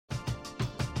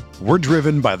We're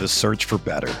driven by the search for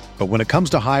better. But when it comes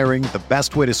to hiring, the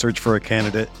best way to search for a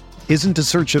candidate isn't to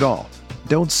search at all.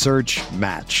 Don't search,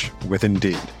 match with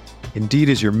Indeed. Indeed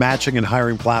is your matching and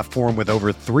hiring platform with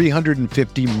over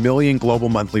 350 million global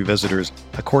monthly visitors,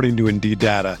 according to Indeed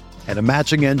data, and a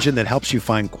matching engine that helps you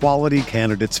find quality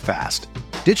candidates fast.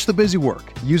 Ditch the busy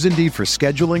work. Use Indeed for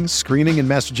scheduling, screening, and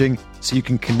messaging so you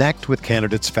can connect with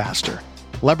candidates faster.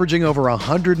 Leveraging over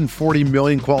 140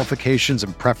 million qualifications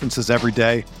and preferences every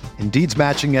day, Indeed's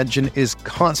matching engine is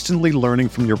constantly learning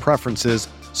from your preferences,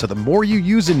 so the more you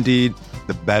use Indeed,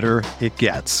 the better it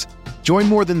gets. Join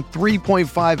more than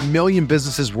 3.5 million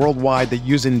businesses worldwide that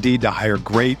use Indeed to hire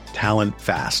great talent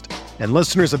fast. And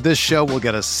listeners of this show will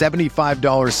get a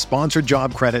 $75 sponsored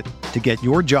job credit to get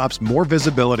your jobs more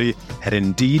visibility at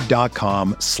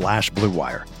Indeed.com/Blue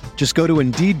Wire. Just go to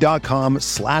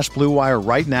Indeed.com/Blue Wire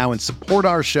right now and support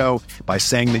our show by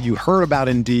saying that you heard about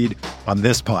Indeed on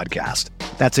this podcast.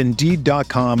 That's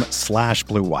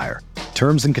Indeed.com/Blue Wire.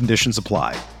 Terms and conditions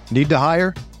apply. Need to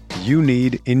hire? You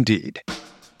need Indeed.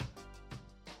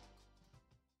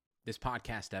 This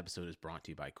podcast episode is brought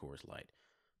to you by Coors Light.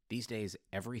 These days,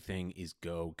 everything is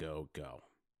go, go, go.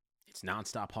 It's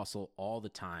nonstop hustle all the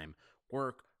time.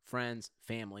 Work, friends,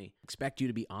 family, expect you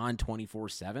to be on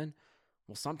 24/7.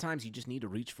 Well, sometimes you just need to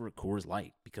reach for a Coors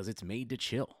Light because it's made to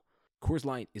chill. Coors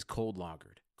Light is cold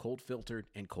lagered, cold filtered,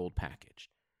 and cold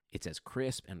packaged. It's as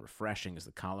crisp and refreshing as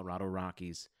the Colorado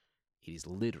Rockies. It is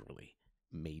literally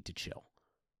made to chill.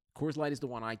 Coors Light is the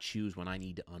one I choose when I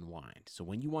need to unwind. So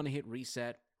when you want to hit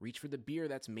reset, reach for the beer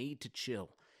that's made to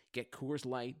chill. Get Coors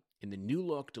Light in the new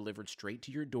look delivered straight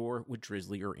to your door with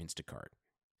Drizzly or Instacart.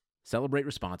 Celebrate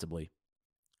responsibly.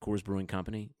 Coors Brewing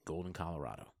Company, Golden,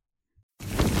 Colorado.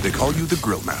 They call you the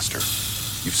Grill Master.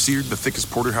 You've seared the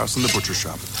thickest porterhouse in the butcher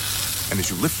shop. And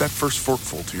as you lift that first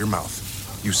forkful to your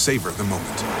mouth, you savor the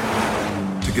moment.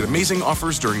 To get amazing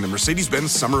offers during the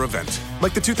Mercedes-Benz summer event,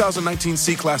 like the 2019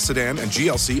 C-Class sedan and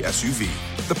GLC SUV,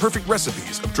 the perfect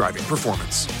recipes of driving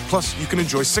performance. Plus, you can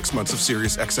enjoy 6 months of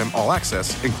Sirius XM All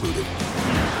Access included.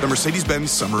 The Mercedes-Benz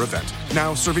summer event,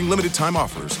 now serving limited time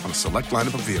offers on a select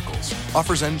lineup of vehicles.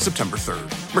 Offers end September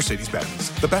 3rd. Mercedes-Benz,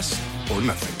 the best or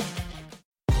nothing.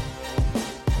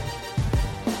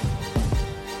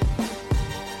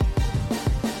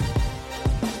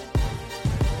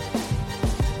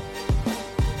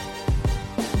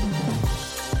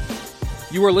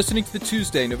 You are listening to the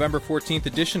Tuesday, November 14th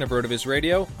edition of RotoViz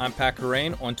Radio. I'm Pat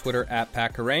Kerrane on Twitter at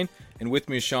Pat Kerrane, and with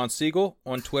me is Sean Siegel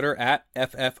on Twitter at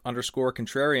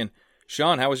FF_Contrarian.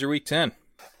 Sean, how was your week 10?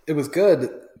 It was good.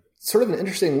 Sort of an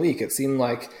interesting week. It seemed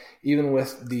like even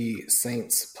with the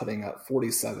Saints putting up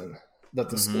 47, that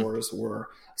the scores were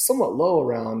somewhat low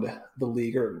around the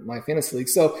league or my fantasy league.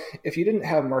 So if you didn't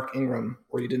have Mark Ingram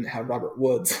or you didn't have Robert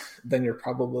Woods, then you're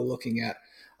probably looking at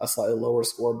a slightly lower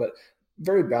score. But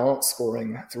very balanced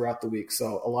scoring throughout the week,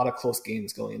 so a lot of close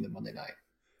games going into Monday night.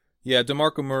 Yeah,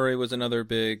 DeMarco Murray was another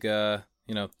big,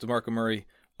 DeMarco Murray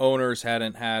owners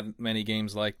hadn't had many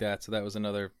games like that, so that was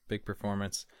another big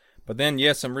performance. But then,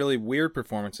 some really weird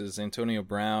performances. Antonio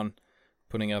Brown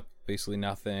putting up basically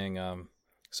nothing.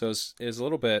 So it's a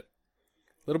little bit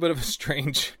of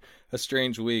a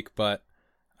strange week, but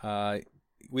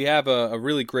we have a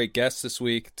really great guest this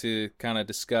week to kind of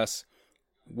discuss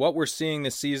what we're seeing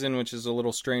this season, which is a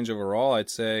little strange overall, I'd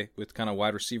say, with kind of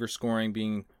wide receiver scoring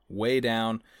being way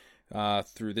down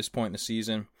through this point in the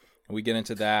season. And we get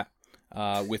into that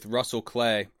with Russell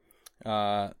Clay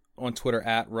on Twitter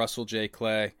at Russell J.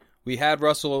 Clay. We had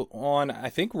Russell on, I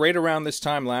think, right around this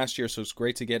time last year, so it's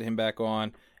great to get him back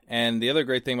on. And the other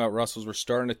great thing about Russell is we're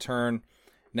starting to turn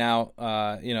now,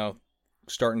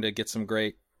 starting to get some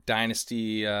great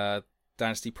dynasty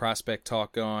prospect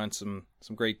talk going, some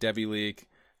great Devy League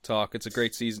talk. It's a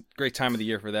great season, great time of the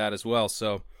year for that as well.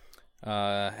 So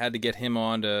had to get him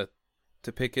on to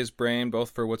pick his brain,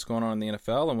 both for what's going on in the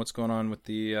NFL and what's going on with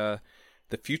the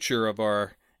future of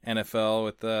our NFL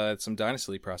with some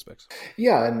dynasty league prospects.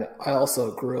 Yeah, and I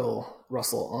also grill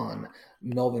Russell on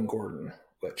Melvin Gordon,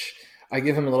 which I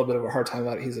give him a little bit of a hard time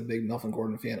about it. He's a big Melvin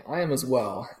Gordon fan. I am as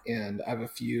well, and I have a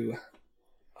few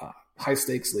high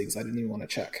stakes leagues I didn't even want to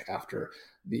check after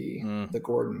the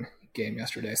Gordon game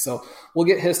yesterday. So we'll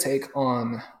get his take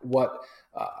on what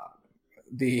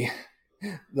the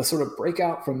sort of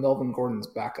breakout from Melvin Gordon's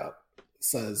backup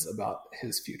says about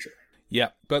his future. Yeah,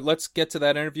 but let's get to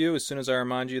that interview as soon as I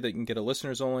remind you that you can get a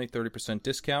listeners-only 30%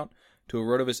 discount to a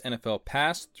RotoViz NFL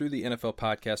Pass through the NFL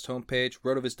Podcast homepage,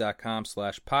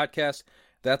 rotoviz.com/podcast.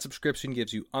 That subscription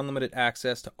gives you unlimited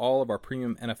access to all of our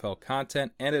premium NFL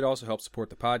content, and it also helps support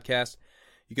the podcast.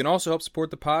 You can also help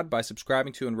support the pod by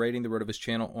subscribing to and rating the RotoViz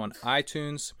channel on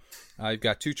iTunes. You've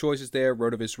got two choices there,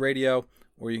 RotoViz Radio,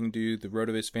 or you can do the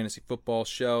RotoViz Fantasy Football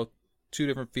Show. Two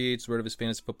different feeds. RotoViz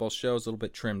Fantasy Football Show is a little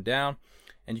bit trimmed down.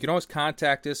 And you can always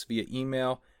contact us via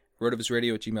email,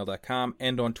 rotovizradio@gmail.com,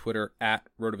 and on Twitter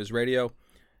 @rotovizradio.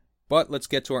 But let's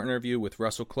get to our interview with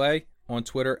Russell Clay on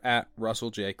Twitter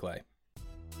 @RussellJClay.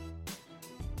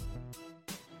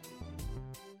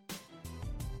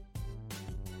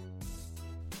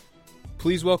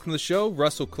 Please welcome to the show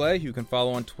Russell Clay, who you can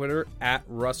follow on Twitter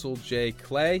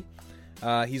 @RussellJClay.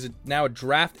 He's now a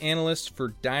draft analyst for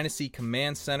Dynasty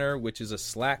Command Center, which is a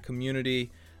Slack community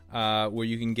where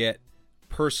you can get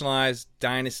personalized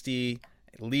Dynasty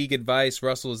league advice.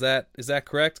 Russell, is that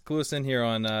correct? Clue us in here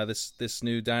on this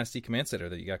new Dynasty Command Center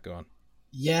that you got going.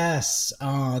 Yes,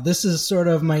 this is sort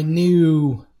of my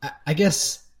new, I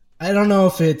guess, I don't know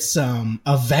if it's a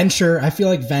venture. I feel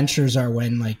like ventures are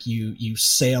when like you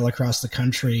sail across the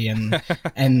country and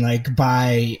and like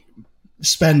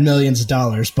spend millions of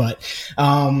dollars. But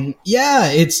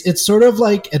yeah, it's sort of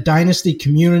like a Dynasty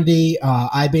community.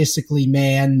 I basically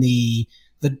man the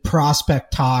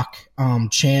Prospect Talk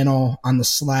channel on the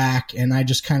Slack, and I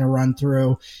just kind of run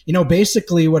through,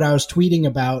 basically what I was tweeting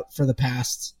about for the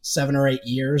past 7 or 8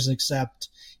 years, except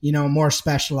more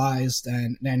specialized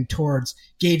and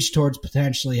gauged towards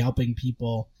potentially helping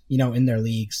people, in their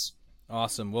leagues.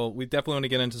 Awesome. Well, we definitely want to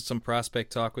get into some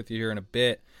prospect talk with you here in a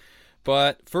bit.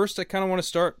 But first, I kind of want to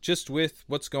start just with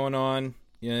what's going on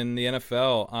in the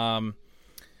NFL.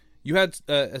 You had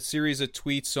a series of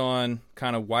tweets on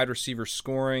kind of wide receiver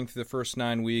scoring through the first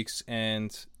 9 weeks, and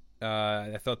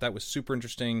I thought that was super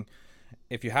interesting.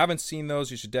 If you haven't seen those,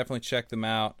 you should definitely check them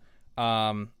out.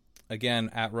 Again,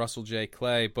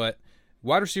 @RussellJClay. But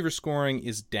wide receiver scoring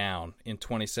is down in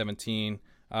 2017.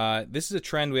 This is a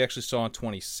trend we actually saw in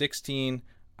 2016.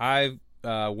 I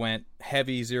went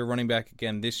heavy zero running back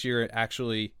again this year,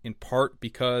 actually in part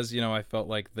because, I felt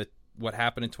like what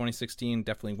happened in 2016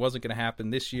 definitely wasn't going to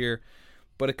happen this year.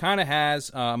 But it kind of has.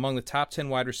 Among the top 10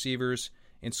 wide receivers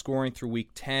in scoring through week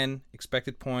 10,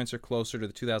 expected points are closer to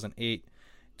the 2008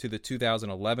 to the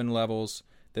 2011 levels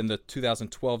than the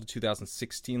 2012 to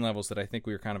 2016 levels that I think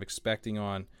we were kind of expecting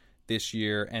on this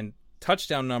year. And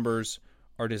touchdown numbers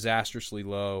are disastrously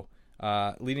low,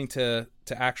 leading to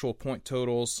actual point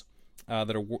totals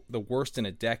that are the worst in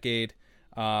a decade.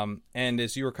 And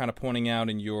as you were kind of pointing out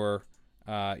in your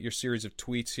series of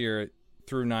tweets here,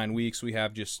 through 9 weeks, we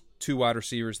have just 2 wide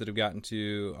receivers that have gotten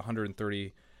to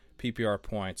 130 PPR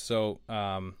points. So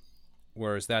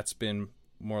whereas that's been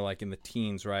more like in the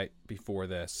teens right before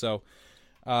this. So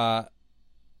what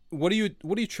do you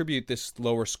attribute this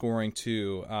lower scoring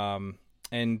to?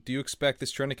 And do you expect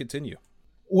this trend to continue?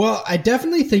 Well, I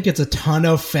definitely think it's a ton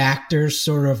of factors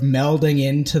sort of melding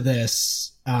into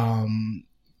this,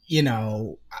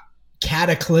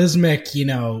 cataclysmic,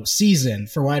 season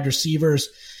for wide receivers.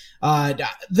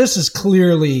 This is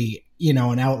clearly,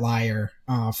 an outlier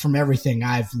from everything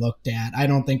I've looked at. I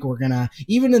don't think we're going to,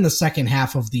 even in the second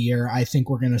half of the year, I think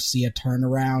we're going to see a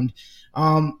turnaround.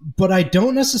 But I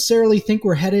don't necessarily think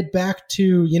we're headed back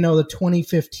to, the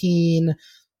 2015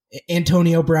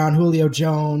 Antonio Brown, Julio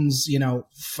Jones,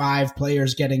 5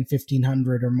 players getting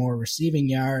 1,500 or more receiving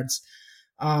yards.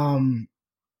 I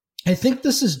think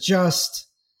this is just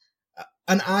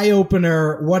an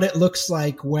eye-opener what it looks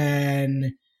like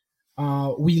when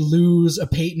we lose a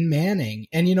Peyton Manning.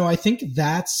 And, I think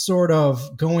that's sort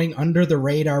of going under the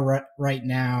radar right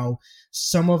now.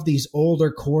 Some of these older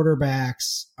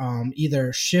quarterbacks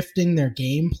either shifting their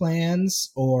game plans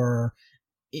or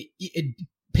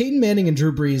Peyton Manning and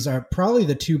Drew Brees are probably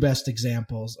the 2 best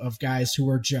examples of guys who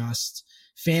are just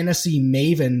fantasy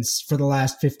mavens for the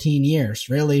last 15 years.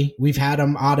 Really, we've had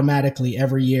them automatically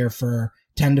every year for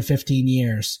 10 to 15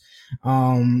 years.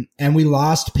 And we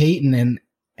lost Peyton and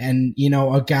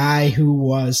a guy who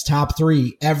was top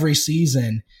 3 every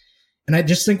season. And I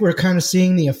just think we're kind of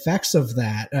seeing the effects of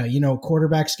that.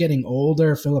 Quarterbacks getting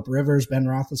older, Phillip Rivers, Ben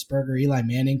Roethlisberger, Eli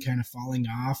Manning kind of falling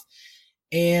off.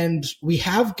 And we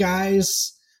have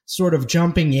guys sort of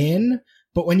jumping in,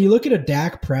 but when you look at a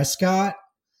Dak Prescott,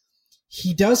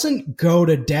 he doesn't go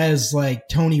to Dez like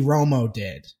Tony Romo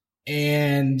did.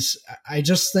 And I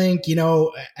just think,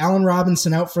 Allen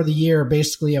Robinson out for the year,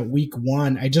 basically at week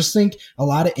 1. I just think a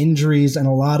lot of injuries and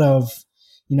a lot of,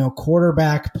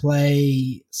 quarterback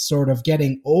play sort of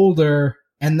getting older.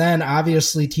 And then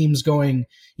obviously teams going,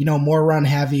 more run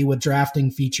heavy with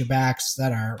drafting feature backs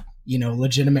that are,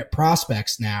 legitimate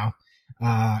prospects now.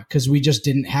 Cause we just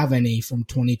didn't have any from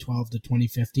 2012 to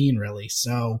 2015 really.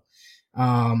 So,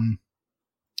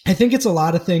 I think it's a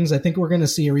lot of things. I think we're going to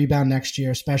see a rebound next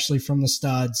year, especially from the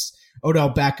studs.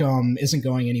 Odell Beckham isn't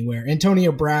going anywhere.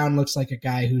 Antonio Brown looks like a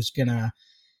guy who's going to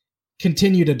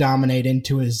continue to dominate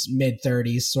into his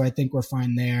mid-30s, so I think we're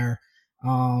fine there.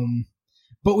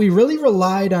 But we really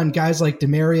relied on guys like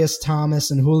Demaryius Thomas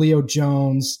and Julio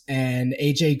Jones and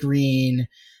AJ Green,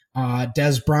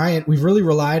 Des Bryant. We've really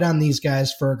relied on these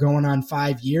guys for going on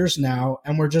 5 years now,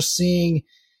 and we're just seeing,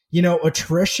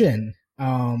 attrition.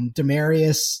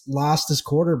 Demaryius lost his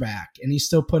quarterback, and he's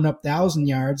still putting up 1,000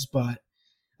 yards, but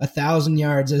 1,000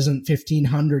 yards isn't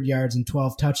 1,500 yards and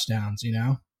 12 touchdowns,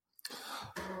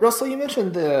 Russell, you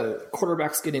mentioned the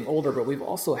quarterbacks getting older, but we've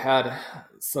also had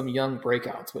some young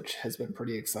breakouts, which has been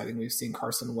pretty exciting. We've seen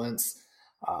Carson Wentz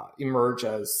emerge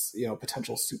as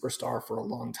potential superstar for a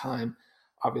long time.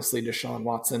 Obviously, Deshaun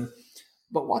Watson.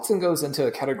 But Watson goes into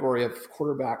a category of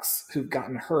quarterbacks who've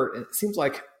gotten hurt, and it seems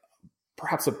like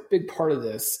perhaps a big part of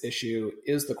this issue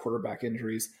is the quarterback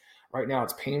injuries. Right now,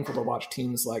 it's painful to watch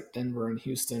teams like Denver and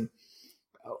Houston.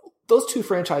 Those two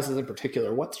franchises in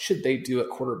particular, what should they do at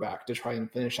quarterback to try and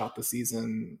finish out the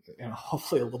season,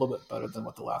 hopefully a little bit better than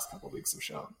what the last couple of weeks have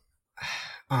shown?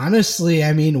 Honestly,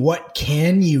 what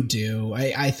can you do?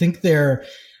 I think they're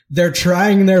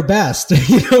trying their best,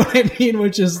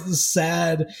 which is the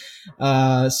sad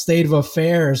state of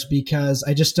affairs, because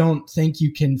I just don't think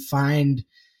you can find,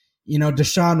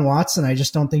 Deshaun Watson. I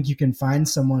just don't think you can find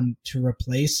someone to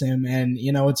replace him. And,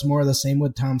 it's more of the same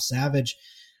with Tom Savage.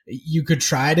 You could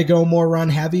try to go more run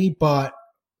heavy, but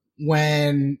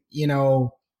when,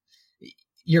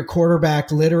 your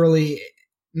quarterback literally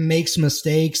makes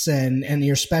mistakes and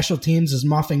your special teams is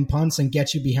muffing punts and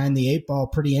gets you behind the 8 ball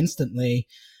pretty instantly,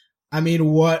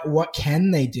 what can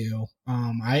they do?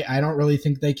 I don't really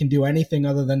think they can do anything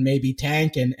other than maybe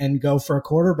tank and go for a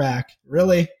quarterback,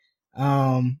 really.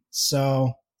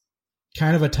 So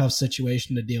kind of a tough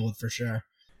situation to deal with for sure.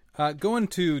 Going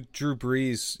to Drew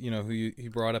Brees, who you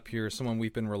brought up here, someone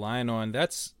we've been relying on,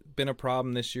 that's been a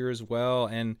problem this year as well,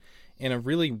 and in a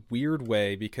really weird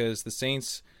way, because the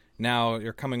Saints now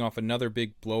are coming off another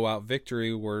big blowout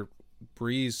victory where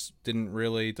Brees didn't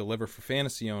really deliver for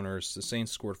fantasy owners. The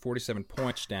Saints scored 47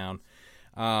 points down.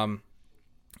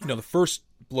 The first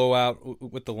blowout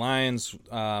with the Lions,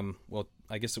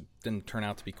 I guess it didn't turn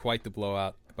out to be quite the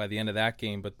blowout by the end of that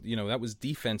game, but that was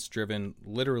defense driven,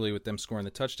 literally, with them scoring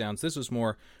the touchdowns. This was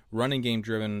more running game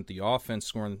driven, the offense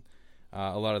scoring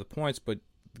a lot of the points, but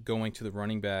going to the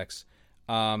running backs.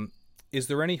 Is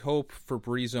there any hope for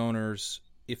Brees owners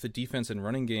if the defense and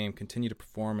running game continue to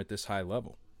perform at this high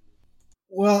level?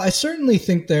 Well, I certainly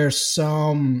think there's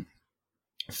some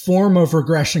form of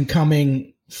regression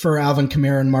coming for Alvin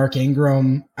Kamara and Mark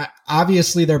Ingram.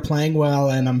 Obviously, they're playing well,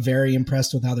 and I'm very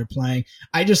impressed with how they're playing.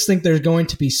 I just think there's going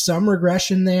to be some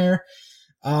regression there.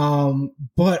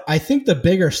 But I think the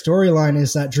bigger storyline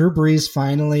is that Drew Brees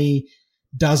finally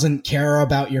doesn't care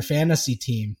about your fantasy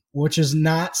team, which is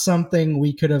not something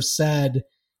we could have said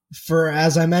for,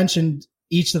 as I mentioned,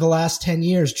 each of the last 10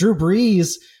 years. Drew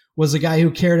Brees was a guy who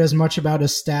cared as much about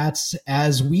his stats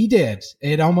as we did.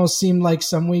 It almost seemed like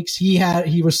some weeks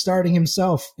he was starting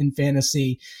himself in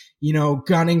fantasy,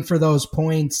 gunning for those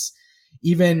points,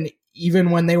 even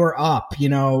when they were up,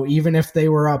 even if they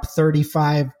were up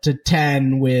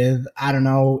 35-10 with,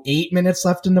 8 minutes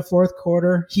left in the fourth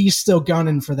quarter, he's still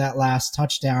gunning for that last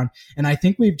touchdown. And I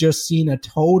think we've just seen a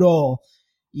total,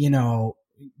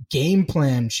 game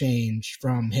plan change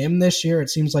from him this year. It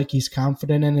seems like he's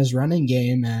confident in his running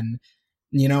game, and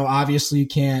obviously you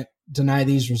can't deny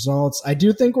these results. I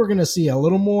do think we're going to see a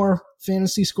little more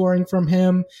fantasy scoring from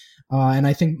him, and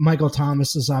I think Michael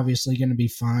Thomas is obviously going to be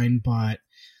fine, but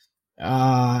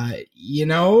I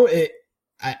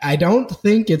don't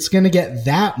think it's going to get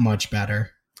that much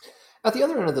better. At the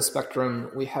other end of the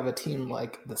spectrum, we have a team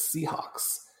like the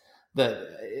Seahawks that,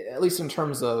 at least in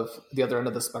terms of the other end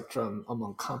of the spectrum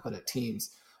among competent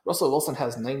teams, Russell Wilson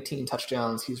has 19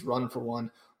 touchdowns. He's run for one,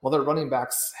 while their running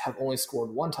backs have only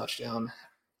scored 1 touchdown,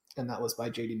 and that was by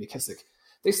J.D. McKissic.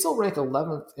 They still rank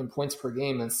 11th in points per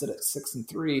game and sit at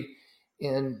 6-3.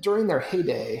 And during their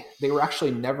heyday, they were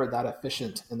actually never that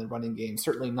efficient in the running game,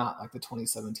 certainly not like the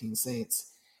 2017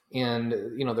 Saints. And,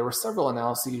 there were several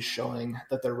analyses showing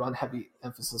that their run-heavy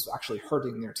emphasis was actually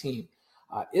hurting their team.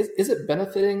 Is it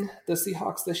benefiting the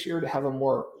Seahawks this year to have a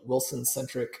more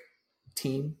Wilson-centric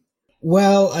team?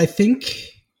 Well, I think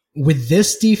with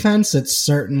this defense, it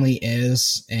certainly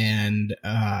is. And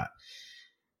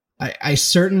I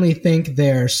certainly think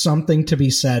there's something to be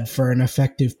said for an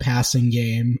effective passing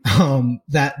game.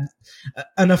 That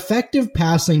an effective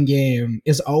passing game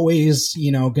is always,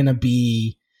 going to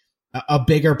be a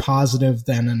bigger positive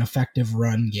than an effective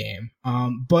run game.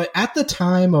 But at the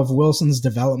time of Wilson's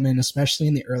development, especially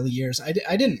in the early years, I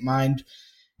didn't mind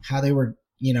how they were,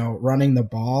 running the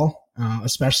ball,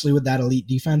 especially with that elite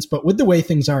defense. But with the way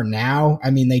things are now, I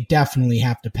mean, they definitely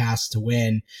have to pass to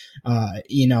win.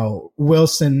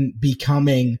 Wilson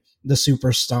becoming the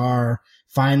superstar,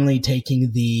 finally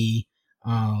taking the,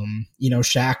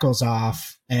 shackles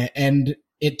off, and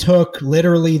it took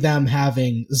literally them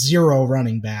having 0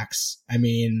 running backs. I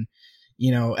mean,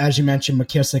 as you mentioned,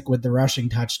 McKissick with the rushing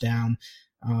touchdown.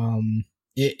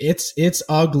 It's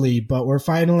ugly, but we're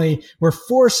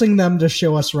forcing them to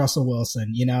show us Russell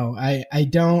Wilson. I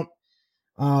don't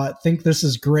think this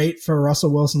is great for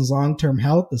Russell Wilson's long-term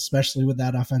health, especially with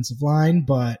that offensive line,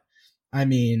 but I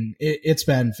mean, it's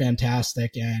been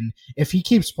fantastic. And if he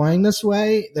keeps playing this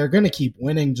way, they're going to keep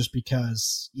winning just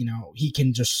because, he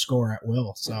can just score at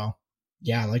will. So,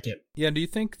 yeah, I like it. Yeah, do you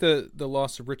think the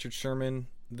loss of Richard Sherman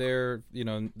there,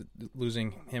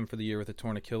 losing him for the year with a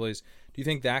torn Achilles, do you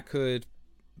think that could,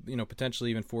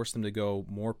 potentially even force them to go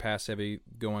more pass-heavy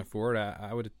going forward?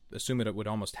 I would assume that it would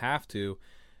almost have to.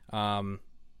 In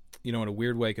a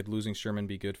weird way, could losing Sherman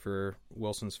be good for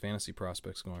Wilson's fantasy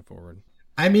prospects going forward?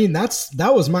 I mean, that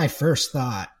was my first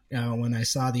thought when I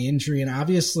saw the injury. And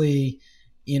obviously,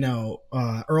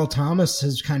 Earl Thomas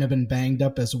has kind of been banged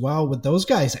up as well. With those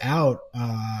guys out,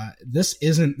 this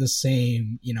isn't the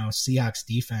same, Seahawks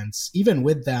defense. Even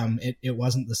with them, it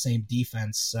wasn't the same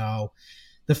defense. So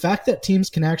the fact that teams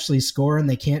can actually score and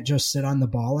they can't just sit on the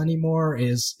ball anymore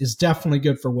is definitely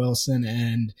good for Wilson.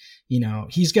 And,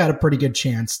 he's got a pretty good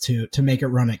chance to make it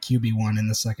run at QB1 in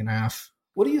the second half.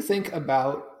 What do you think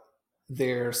about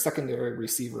their secondary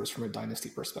receivers from a dynasty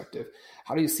perspective?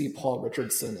 How do you see Paul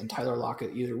Richardson and Tyler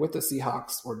Lockett either with the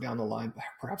Seahawks or down the line,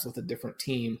 perhaps with a different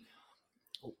team?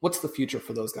 What's the future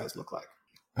for those guys look like?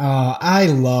 I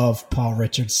love Paul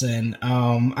Richardson.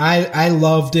 I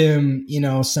loved him,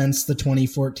 since the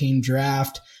 2014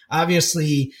 draft.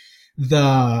 Obviously,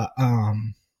 the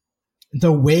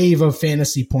wave of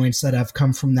fantasy points that have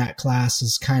come from that class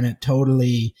has kind of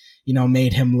totally,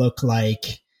 made him look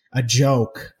like a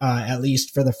joke, at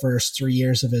least for the first 3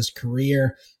 years of his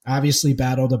career. Obviously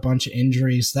battled a bunch of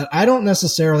injuries that I don't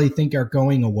necessarily think are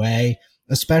going away,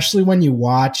 especially when you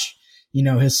watch,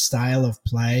 his style of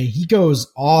play. He goes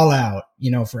all out,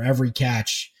 for every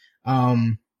catch.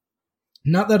 Not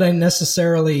that I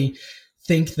necessarily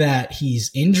think that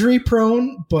he's injury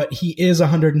prone, but he is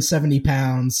 170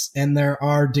 pounds and there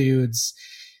are dudes,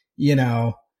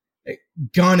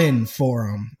 gunning for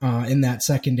him in that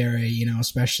secondary,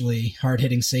 especially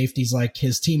hard-hitting safeties like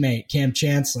his teammate Cam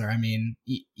Chancellor. I mean,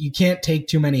 you can't take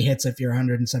too many hits if you're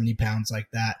 170 pounds like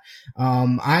that.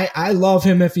 I love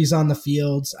him if he's on the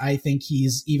field. I think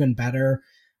he's even better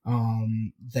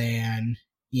than,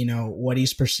 what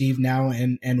he's perceived now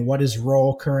and what his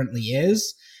role currently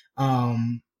is.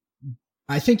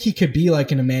 I think he could be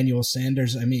like an Emmanuel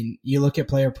Sanders. I mean, you look at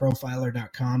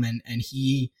playerprofiler.com and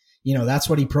he, that's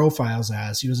what he profiles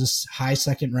as. He was a high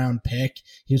second round pick.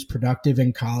 He was productive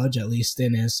in college, at least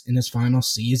in his final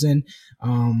season.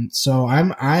 So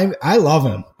I love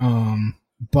him.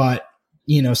 But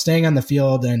staying on the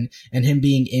field and him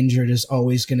being injured is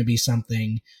always going to be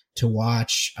something to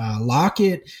watch.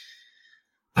 Lockett,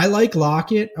 I like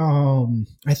Lockett.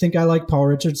 I think I like Paul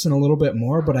Richardson a little bit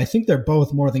more, but I think they're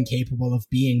both more than capable of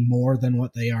being more than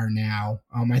what they are now.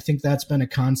 I think that's been a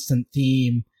constant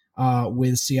theme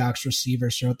with Seahawks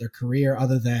receivers throughout their career,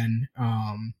 other than,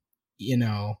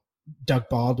 Doug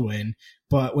Baldwin.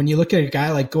 But when you look at a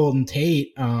guy like Golden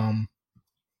Tate,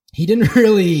 he didn't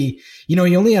really, he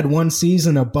only had one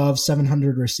season above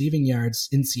 700 receiving yards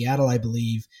in Seattle, I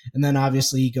believe. And then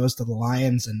obviously he goes to the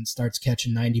Lions and starts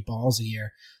catching 90 balls a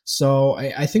year. So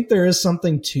I think there is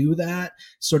something to that,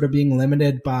 sort of being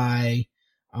limited by,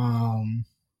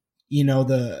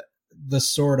 the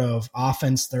sort of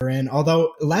offense they're in,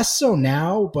 although less so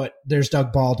now, but there's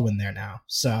Doug Baldwin there now.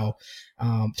 So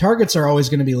targets are always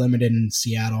going to be limited in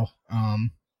Seattle.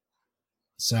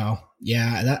 So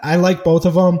yeah, I like both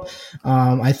of them.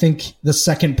 I think the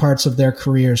second parts of their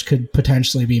careers could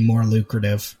potentially be more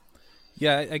lucrative.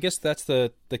 Yeah, I guess that's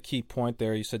the key point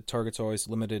there. You said targets are always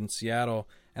limited in Seattle,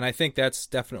 and I think that's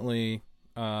definitely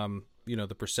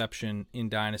the perception in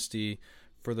Dynasty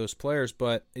for those players.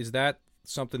 But is that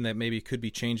something that maybe could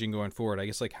be changing going forward? I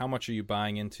guess, like, how much are you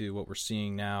buying into what we're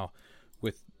seeing now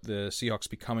with the Seahawks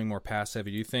becoming more pass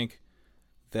heavy? Do you think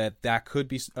that could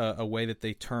be a way that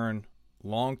they turn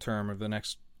long term over the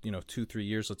next 2-3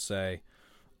 years, let's say,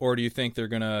 or do you think they're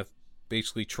gonna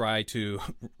basically try to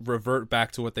revert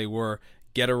back to what they were,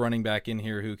 get a running back in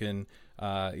here who can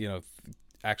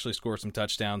actually score some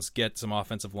touchdowns, get some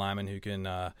offensive linemen who can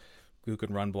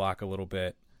run block a little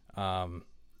bit.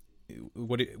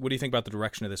 What do you think about the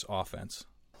direction of this offense?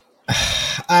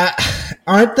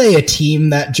 Aren't they a team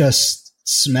that just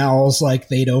smells like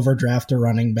they'd overdraft a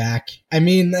running back? I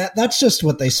mean, that's just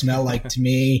what they smell like to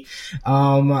me.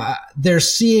 They're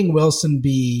seeing Wilson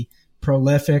be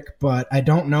prolific, but I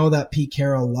don't know that Pete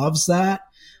Carroll loves that.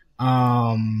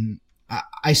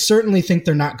 I certainly think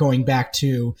they're not going back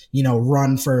to,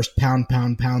 run first, pound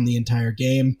the entire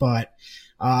game, but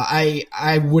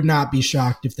I would not be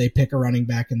shocked if they pick a running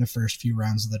back in the first few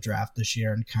rounds of the draft this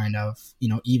year and kind of,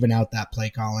 even out that play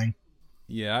calling.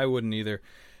 Yeah, I wouldn't either.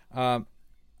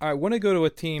 I want to go to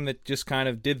a team that just kind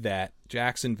of did that,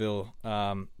 Jacksonville.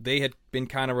 They had been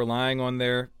kind of relying on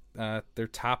their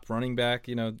top running back.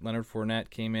 Leonard Fournette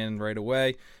came in right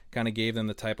away, kind of gave them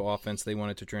the type of offense they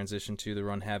wanted to transition to, the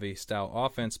run-heavy style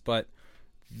offense. But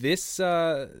this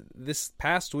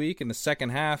past week in the second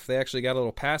half, they actually got a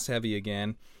little pass-heavy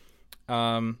again.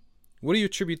 What do you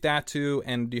attribute that to,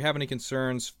 and do you have any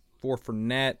concerns for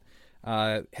Fournette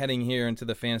heading here into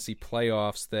the fantasy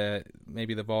playoffs that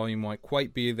maybe the volume won't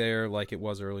quite be there like it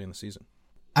was early in the season?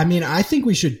 I mean, I think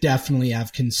we should definitely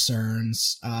have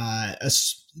concerns.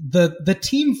 The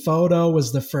team photo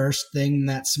was the first thing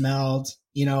that smelled,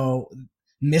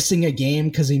 missing a game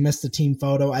because he missed the team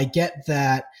photo. I get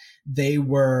that they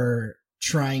were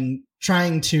trying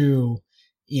to,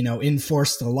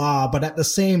 enforce the law, but at the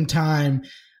same time,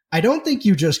 I don't think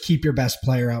you just keep your best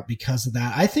player out because of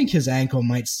that. I think his ankle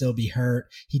might still be hurt.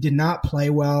 He did not play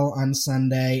well on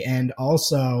Sunday, and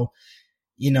also,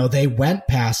 they went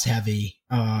pass heavy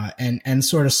and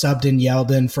sort of subbed in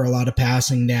Yeldon for a lot of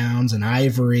passing downs and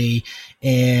Ivory,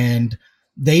 and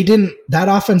that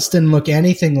offense didn't look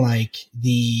anything like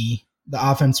the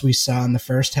offense we saw in the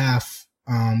first half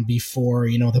before,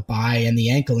 the bye and the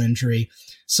ankle injury.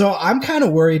 So I'm kind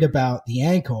of worried about the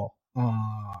ankle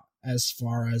as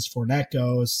far as Fournette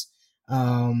goes.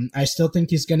 I still think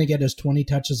he's going to get his 20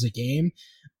 touches a game,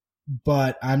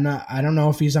 but I don't know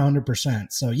if he's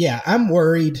 100%. So yeah, I'm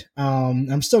worried.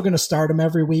 I'm still going to start him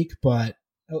every week, but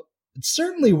it's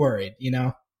certainly worried,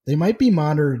 they might be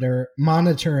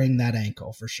monitoring that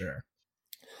ankle for sure.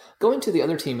 Going to the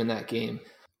other team in that game,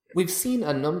 we've seen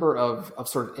a number of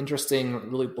sort of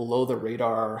interesting, really below the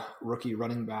radar rookie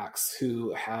running backs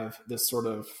who have this sort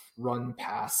of run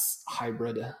pass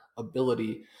hybrid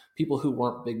ability, people who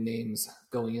weren't big names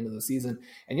going into the season.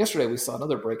 And yesterday we saw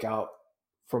another breakout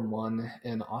from one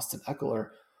in Austin Eckler.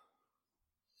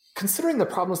 Considering the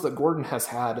problems that Gordon has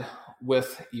had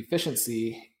with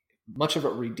efficiency, much of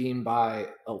it redeemed by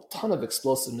a ton of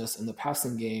explosiveness in the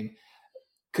passing game,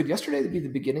 could yesterday be the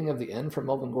beginning of the end for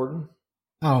Melvin Gordon?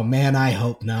 Oh man, I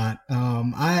hope not.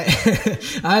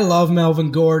 I love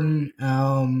Melvin Gordon.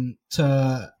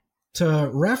 To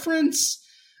reference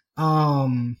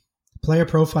player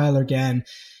profile again,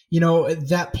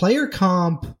 that player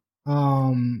comp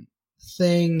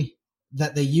thing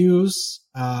that they use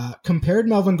compared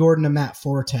Melvin Gordon to Matt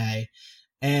Forte,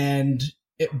 and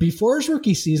before his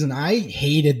rookie season, I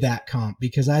hated that comp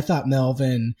because I thought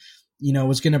Melvin,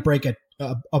 was going to break a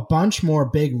bunch more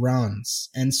big runs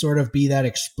and sort of be that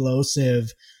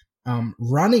explosive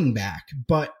running back.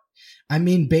 But I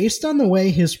mean, based on the way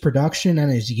his production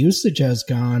and his usage has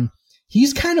gone,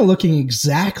 he's kind of looking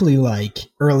exactly like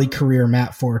early career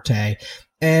Matt Forte.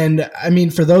 And I mean,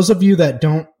 for those of you that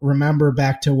don't remember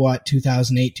back to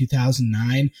 2008,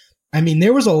 2009, I mean,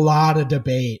 there was a lot of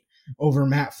debate over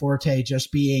Matt Forte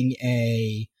just being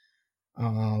a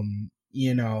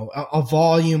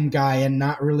volume guy and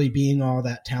not really being all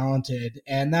that talented.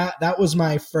 And that was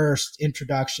my first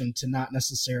introduction to not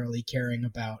necessarily caring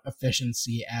about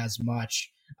efficiency as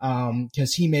much,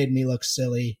 because he made me look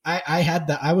silly.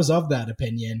 I was of that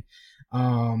opinion.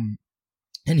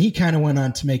 And he kind of went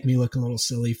on to make me look a little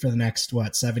silly for the next,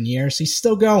 7 years. He's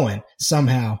still going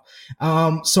somehow.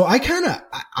 So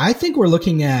I think we're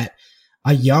looking at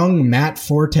a young Matt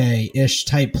Forte-ish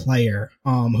type player,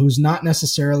 who's not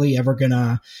necessarily ever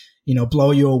gonna, blow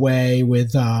you away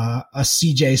with a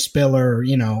CJ Spiller,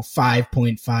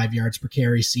 5.5 yards per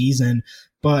carry season.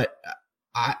 But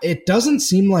it doesn't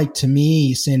seem like to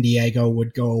me San Diego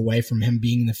would go away from him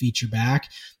being the feature back.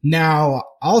 Now,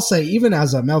 I'll say even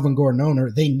as a Melvin Gordon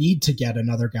owner, they need to get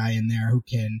another guy in there who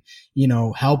can,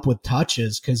 help with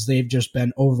touches, because they've just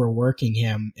been overworking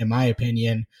him, in my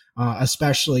opinion.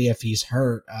 Especially if he's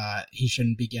hurt, he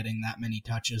shouldn't be getting that many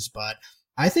touches. But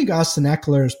I think Austin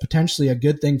Eckler is potentially a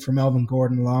good thing for Melvin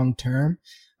Gordon long term.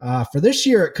 For this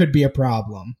year, it could be a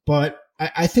problem, but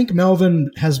I think Melvin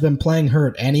has been playing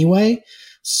hurt anyway.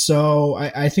 So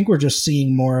I think we're just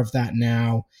seeing more of that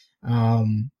now.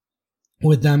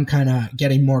 with them kind of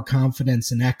getting more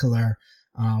confidence in Eckler.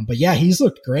 But yeah, he's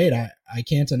looked great. I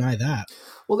can't deny that.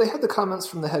 Well, they had the comments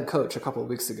from the head coach a couple of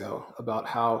weeks ago about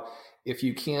how if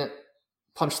you can't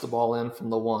punch the ball in from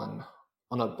the one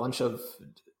on a bunch of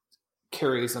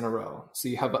carries in a row, so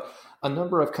you have a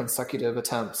number of consecutive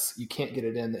attempts, you can't get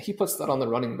it in, that he puts that on the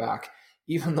running back,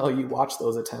 even though you watch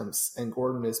those attempts and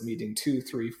Gordon is meeting 2,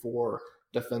 3, 4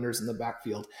 defenders in the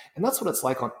backfield. And that's what it's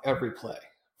like on every play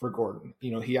for Gordon.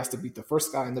 You know, he has to beat the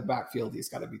first guy in the backfield. He's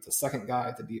got to beat the second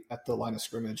guy at the line of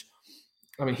scrimmage.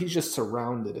 I mean, he's just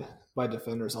surrounded by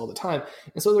defenders all the time.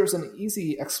 And so there's an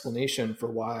easy explanation for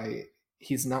why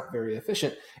he's not very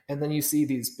efficient. And then you see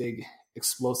these big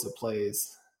explosive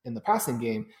plays in the passing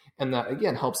game. And that,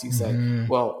 again, helps you say,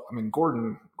 well, I mean,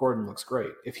 Gordon looks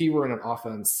great. If he were in an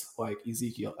offense like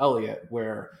Ezekiel Elliott,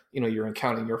 where, you know, you're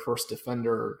encountering your first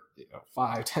defender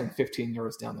 5, 10, 15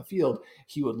 yards down the field,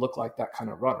 he would look like that kind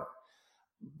of runner.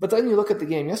 But then you look at the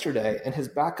game yesterday, and his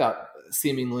backup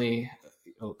seemingly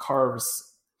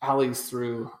carves alleys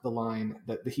through the line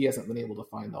that he hasn't been able to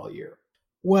find all year.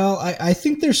 Well, I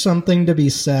think there's something to be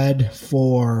said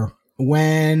for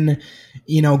when,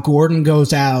 Gordon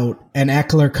goes out and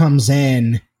Eckler comes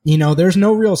in. There's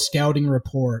no real scouting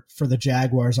report for the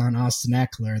Jaguars on Austin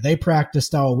Eckler. They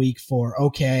practiced all week for,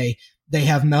 okay, they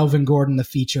have Melvin Gordon, the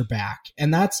feature back.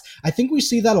 And I think we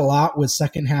see that a lot with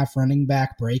second half running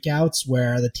back breakouts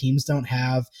where the teams don't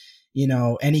have,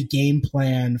 any game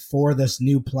plan for this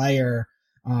new player.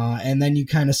 And then you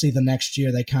kind of see the next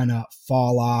year they kind of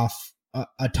fall off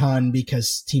a ton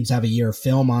because teams have a year of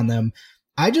film on them.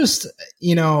 I just,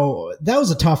 that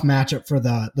was a tough matchup for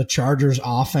the Chargers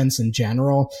offense in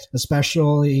general,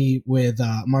 especially with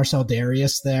Marcel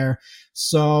Darius there.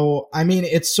 So, I mean,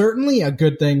 it's certainly a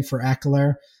good thing for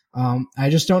Eckler. I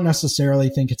just don't necessarily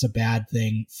think it's a bad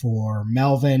thing for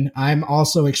Melvin. I'm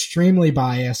also extremely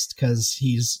biased because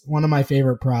he's one of my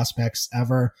favorite prospects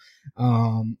ever.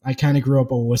 I kind of grew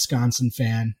up a Wisconsin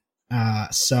fan.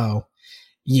 So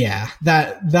yeah,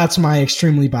 that's my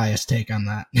extremely biased take on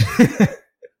that.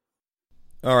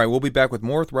 All right, we'll be back with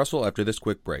more with Russell after this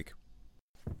quick break.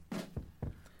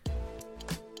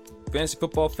 Fantasy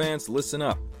football fans, listen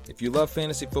up. If you love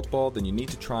fantasy football, then you need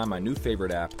to try my new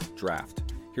favorite app, Draft.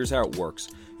 Here's how it works.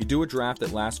 You do a draft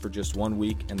that lasts for just 1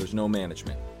 week, and there's no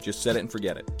management. Just set it and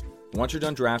forget it. Once you're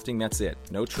done drafting, that's it.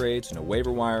 No trades, no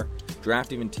waiver wire.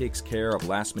 Draft even takes care of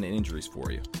last-minute injuries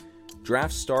for you.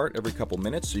 Drafts start every couple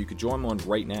minutes, so you could join one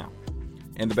right now.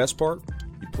 And the best part?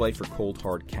 You play for cold,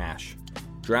 hard cash.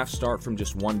 Drafts start from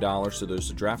just $1, so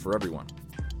there's a draft for everyone.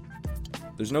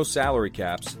 There's no salary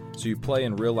caps, so you play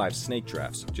in real-life snake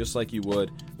drafts, just like you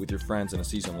would with your friends in a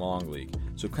season-long league.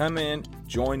 So come in,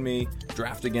 join me,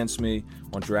 draft against me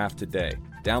on Draft today.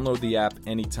 Download the app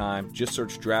anytime. Just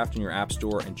search Draft in your app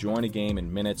store and join a game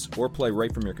in minutes, or play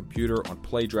right from your computer on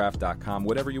playdraft.com,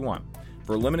 whatever you want.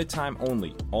 For a limited time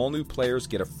only, all new players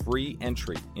get a free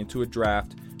entry into a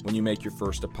draft when you make your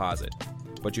first deposit.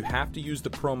 But you have to use the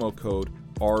promo code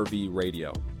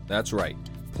RVRadio. That's right.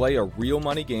 Play a real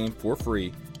money game for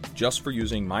free just for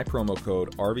using my promo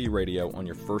code RVRadio on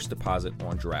your first deposit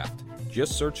on Draft.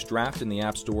 Just search Draft in the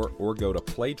App Store or go to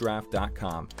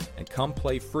playdraft.com and come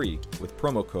play free with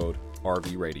promo code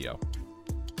RVRadio.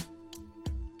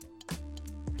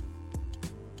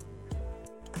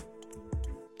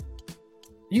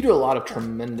 You do a lot of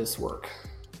tremendous work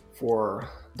for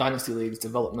Dynasty Leagues,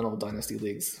 developmental Dynasty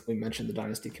Leagues. We mentioned the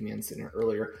Dynasty Command Center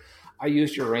earlier. I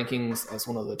used your rankings as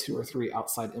one of the 2 or 3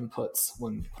 outside inputs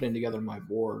when putting together my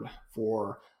board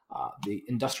for the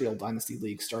Industrial Dynasty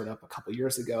League startup a couple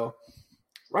years ago.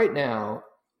 Right now,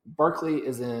 Barkley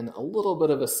is in a little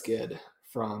bit of a skid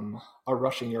from a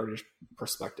rushing yardage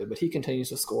perspective, but he continues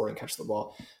to score and catch the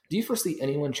ball. Do you foresee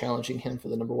anyone challenging him for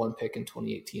the number 1 pick in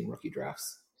 2018 rookie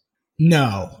drafts?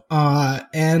 No.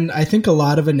 And I think a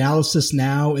lot of analysis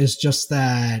now is just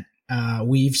that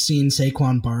we've seen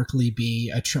Saquon Barkley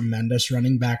be a tremendous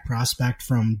running back prospect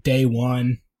from day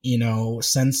one.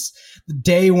 Since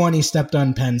day one he stepped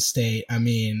on Penn State. I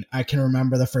mean, I can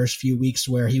remember the first few weeks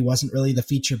where he wasn't really the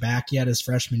feature back yet his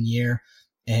freshman year,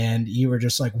 and you were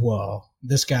just like, whoa,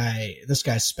 this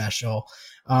guy's special.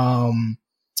 The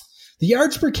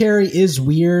yards per carry is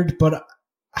weird, but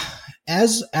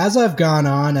as I've gone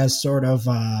on, as sort of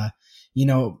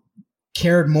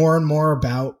cared more and more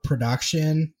about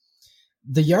production,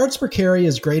 the yards per carry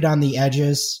is great on the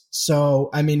edges.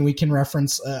 So, I mean, we can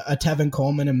reference a Tevin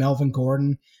Coleman and Melvin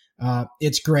Gordon.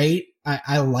 It's great.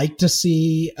 I like to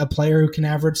see a player who can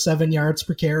average 7 yards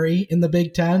per carry in the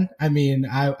Big Ten. I mean,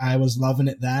 I was loving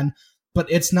it then.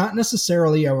 but it's not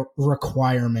necessarily a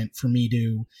requirement for me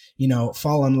to,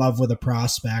 fall in love with a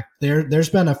prospect. There's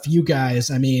been a few guys.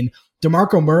 I mean,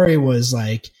 DeMarco Murray was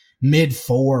like mid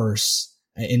fours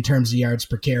in terms of yards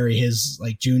per carry his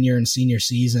like junior and senior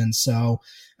season. So,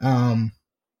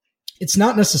 it's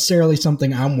not necessarily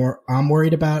something I'm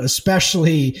worried about,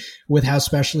 especially with how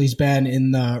special he's been in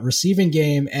the receiving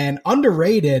game. And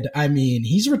underrated, I mean,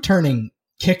 he's returning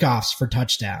kickoffs for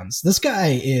touchdowns. This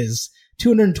guy is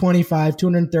 225,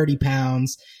 230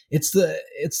 pounds. It's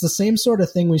the same sort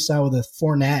of thing we saw with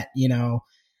Fournette,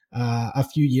 a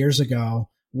few years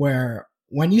ago, where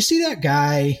when you see that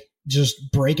guy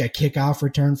just break a kickoff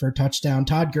return for a touchdown,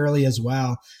 Todd Gurley as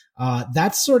well,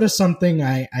 that's sort of something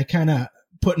I kind of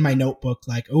put in my notebook,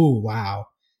 like, oh, wow,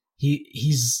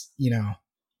 he's,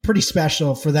 pretty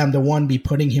special for them to, one, be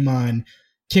putting him on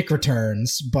kick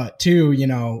returns, but two,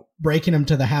 breaking him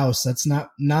to the house. That's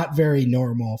not very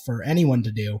normal for anyone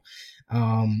to do.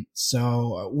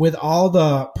 So with all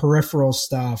the peripheral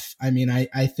stuff, I mean,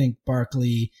 I think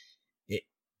Barkley,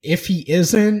 if he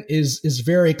isn't, is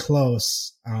very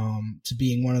close, to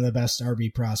being one of the best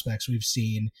RB prospects we've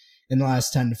seen in the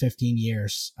last 10 to 15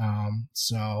 years.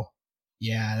 So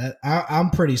yeah,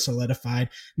 I'm pretty solidified.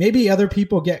 Maybe other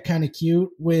people get kind of cute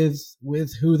with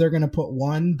who they're going to put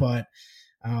one, but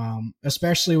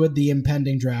especially with the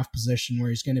impending draft position where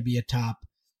he's going to be a top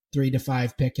 3 to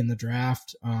 5 pick in the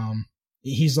draft,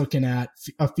 he's looking at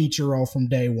a feature role from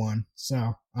day one.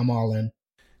 So I'm all in.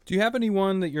 Do you have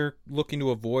anyone that you're looking to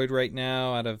avoid right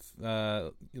now out of,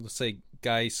 let's say,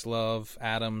 Geis, Love,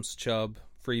 Adams, Chubb,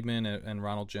 Friedman, and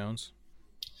Ronald Jones?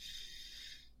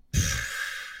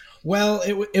 Well,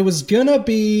 it was gonna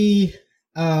be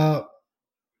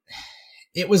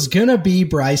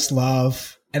Bryce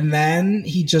Love, and then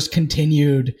he just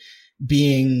continued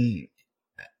being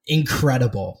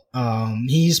incredible.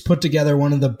 He's put together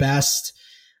one of the best,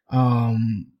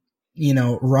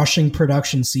 rushing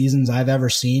production seasons I've ever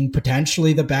seen,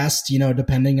 potentially the best,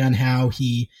 depending on how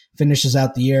he finishes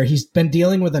out the year. He's been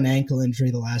dealing with an ankle injury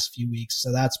the last few weeks,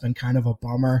 so that's been kind of a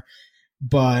bummer.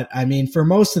 But I mean, for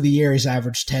most of the year, he's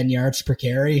averaged 10 yards per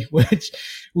carry, which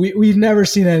we've never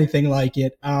seen anything like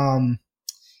it.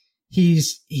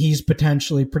 He's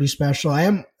potentially pretty special. I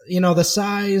am, the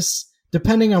size,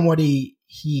 depending on what he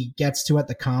gets to at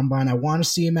the combine, I want to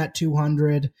see him at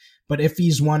 200. But if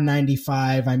he's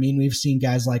 195, I mean, we've seen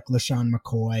guys like LaShawn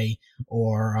McCoy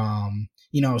or,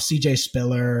 CJ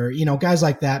Spiller, guys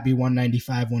like that be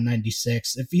 195,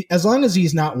 196. As long as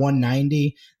he's not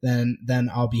 190, then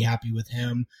I'll be happy with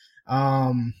him.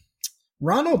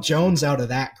 Ronald Jones out of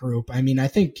that group. I mean, I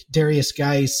think Darius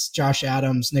Geis, Josh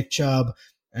Adams, Nick Chubb,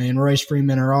 and Royce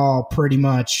Freeman are all pretty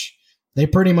much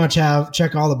check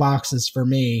all the boxes for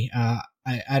me.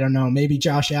 I don't know. Maybe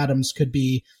Josh Adams could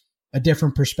be a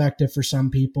different perspective for some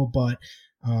people, but,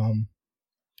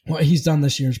 what he's done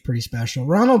this year is pretty special.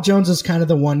 Ronald Jones is kind of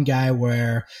the one guy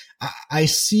where I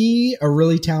see a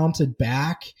really talented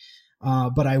back,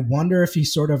 but I wonder if he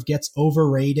sort of gets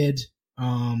overrated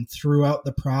throughout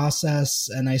the process.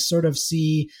 And I sort of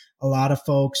see a lot of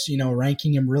folks,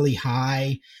 ranking him really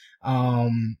high,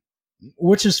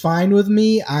 which is fine with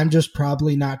me. I'm just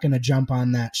probably not going to jump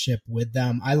on that ship with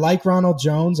them. I like Ronald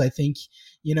Jones. I think,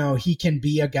 he can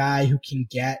be a guy who can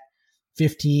get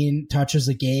 15 touches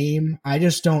a game. I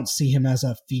just don't see him as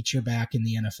a feature back in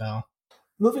the NFL.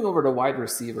 Moving over to wide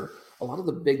receiver, a lot of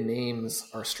the big names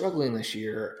are struggling this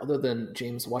year other than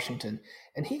James Washington,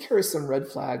 and he carries some red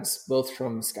flags both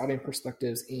from scouting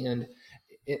perspectives and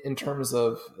in terms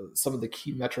of some of the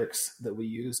key metrics that we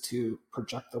use to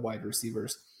project the wide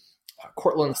receivers.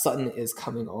 Courtland Sutton is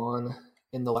coming on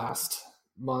in the last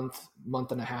month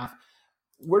and a half.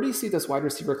 Where do you see this wide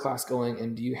receiver class going,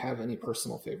 and do you have any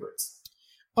personal favorites?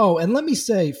 Oh, and let me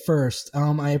say first,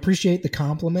 I appreciate the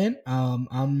compliment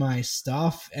on my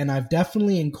stuff, and I've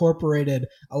definitely incorporated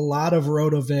a lot of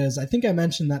RotoViz. I think I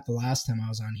mentioned that the last time I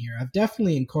was on here. I've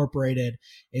definitely incorporated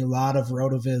a lot of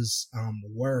RotoViz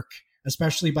work,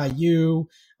 especially by you,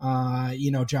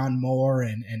 John Moore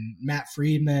and Matt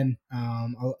Friedman,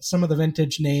 some of the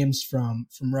vintage names from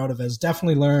RotoViz.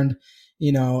 Definitely learned,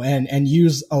 and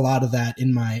use a lot of that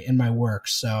in my work.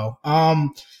 So,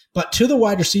 but to the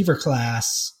wide receiver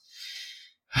class,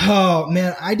 oh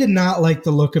man, I did not like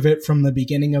the look of it from the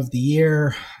beginning of the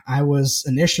year. I was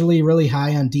initially really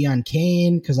high on Deion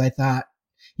Kane because I thought,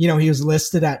 he was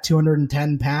listed at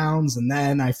 210 pounds, and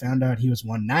then I found out he was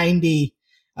 190,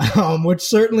 which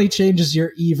certainly changes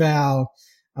your eval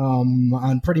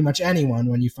on pretty much anyone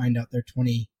when you find out they're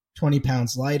 20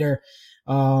 pounds lighter.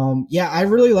 I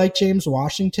really like James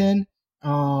Washington.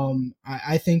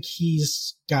 I think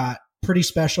he's got pretty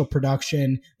special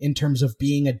production in terms of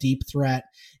being a deep threat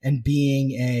and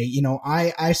being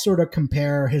I sort of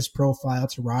compare his profile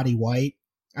to Roddy White.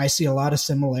 I see a lot of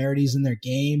similarities in their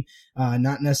game.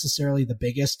 Not necessarily the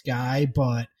biggest guy,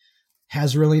 but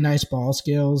has really nice ball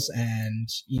skills and,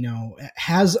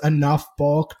 has enough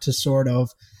bulk to sort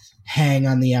of hang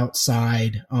on the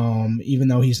outside, even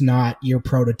though he's not your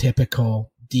prototypical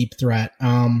deep threat.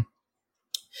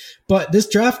 But this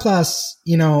draft class,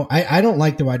 I don't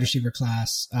like the wide receiver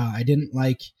class. I didn't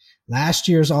like last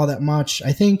year's all that much.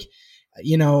 I think,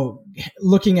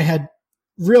 looking ahead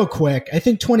real quick, I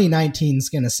think 2019 is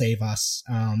going to save us.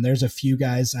 There's a few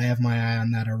guys I have my eye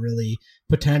on that are really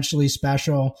potentially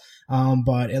special,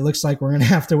 but it looks like we're going to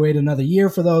have to wait another year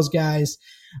for those guys.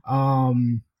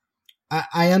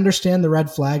 I understand the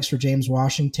red flags for James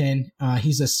Washington.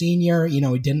 He's a senior. He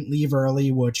didn't leave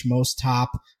early, which most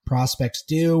top prospects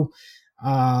do.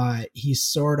 He's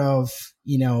sort of,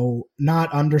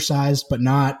 not undersized, but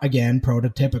not, again,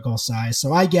 prototypical size.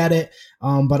 So I get it.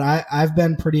 But I've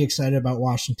been pretty excited about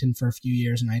Washington for a few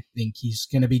years, and I think he's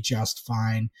going to be just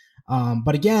fine.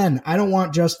 But again, I don't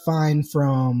want just fine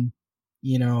from,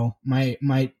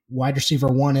 my wide receiver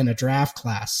one in a draft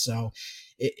class. So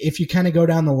if you kind of go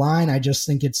down the line, I just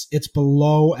think it's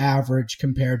below average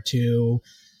compared to,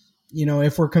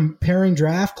 if we're comparing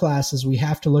draft classes, we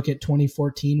have to look at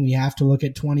 2014, we have to look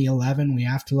at 2011, we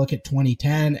have to look at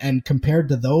 2010. And compared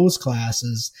to those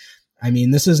classes,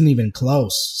 this isn't even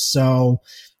close. So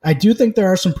I do think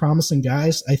there are some promising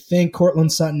guys. I think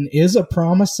Courtland Sutton is a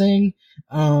promising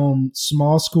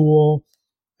small school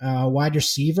wide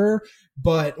receiver.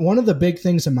 But one of the big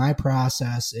things in my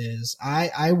process is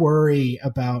I worry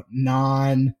about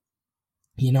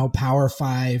Power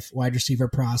 5 wide receiver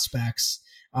prospects,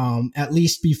 at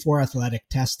least before athletic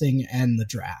testing and the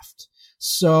draft.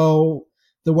 So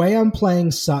the way I'm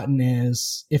playing Sutton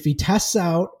is if he tests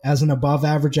out as an above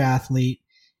average athlete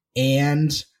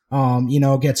and,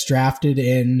 gets drafted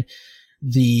in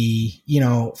the,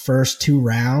 first 2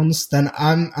 rounds, then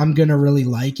I'm going to really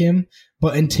like him.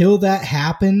 But until that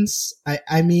happens,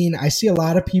 I see a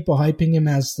lot of people hyping him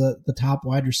as the top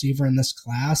wide receiver in this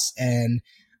class, and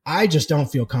I just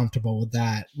don't feel comfortable with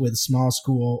that with small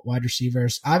school wide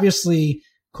receivers. Obviously,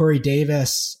 Corey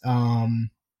Davis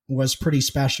was pretty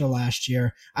special last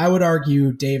year. I would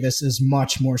argue Davis is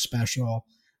much more special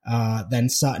than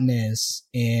Sutton is,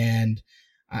 and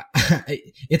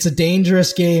it's a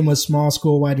dangerous game with small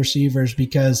school wide receivers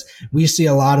because we see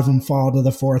a lot of them fall to the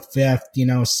 4th, 5th,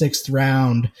 6th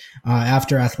round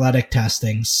after athletic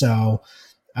testing. So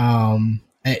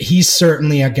he's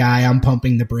certainly a guy I'm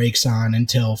pumping the brakes on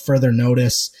until further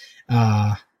notice.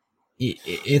 What do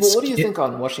you think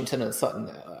on Washington and Sutton?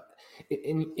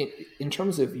 In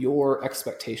terms of your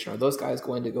expectation, are those guys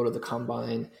going to go to the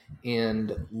combine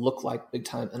and look like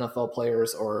big-time NFL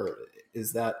players, or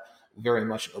is that very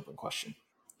much an open question?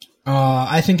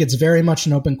 I think it's very much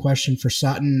an open question for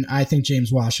Sutton. I think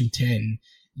James Washington,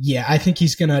 I think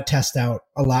he's going to test out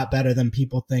a lot better than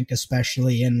people think,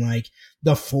 especially in like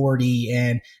the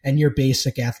 40 and your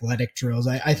basic athletic drills.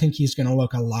 I think he's going to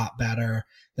look a lot better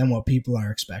than what people are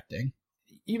expecting.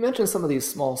 You mentioned some of these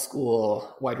small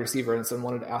school wide receivers, and I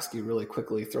wanted to ask you really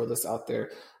quickly, throw this out there.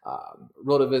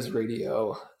 RotoViz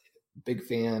Radio, big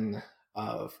fan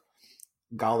of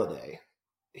Galladay.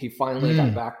 He finally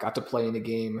got to play in a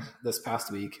game this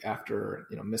past week after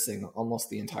missing almost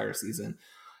the entire season.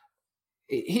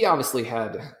 He obviously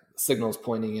had signals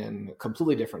pointing in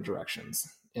completely different directions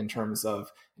in terms of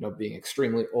being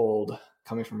extremely old,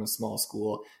 coming from a small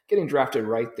school, getting drafted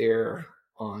right there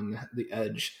on the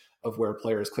edge of where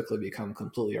players quickly become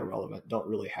completely irrelevant, don't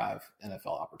really have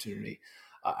NFL opportunity.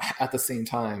 At the same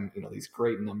time, these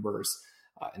great numbers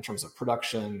in terms of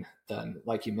production. Then,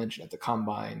 like you mentioned, at the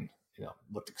combine,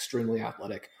 looked extremely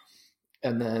athletic.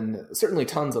 And then certainly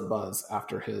tons of buzz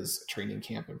after his training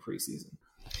camp and preseason.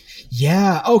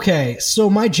 Yeah. Okay. So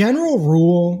my general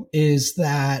rule is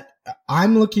that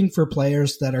I'm looking for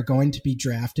players that are going to be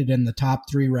drafted in the top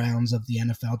 3 rounds of the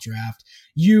NFL draft.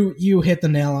 You hit the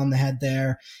nail on the head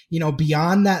there.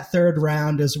 Beyond that 3rd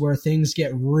round is where things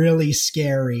get really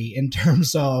scary in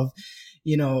terms of,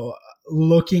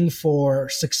 looking for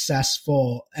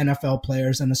successful NFL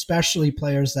players, and especially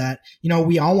players that,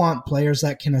 we all want players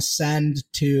that can ascend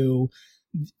to,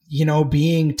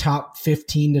 being top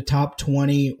 15 to top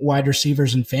 20 wide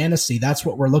receivers in fantasy. That's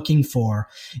what we're looking for.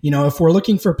 If we're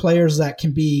looking for players that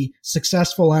can be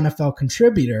successful NFL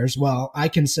contributors, well, I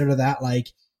consider that like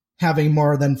having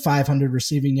more than 500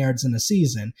 receiving yards in a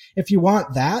season. If you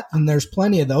want that, then there's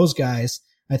plenty of those guys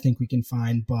I think we can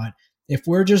find. But if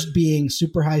we're just being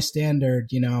super high standard,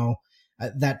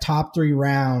 that top 3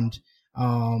 round,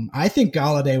 I think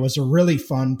Golladay was a really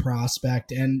fun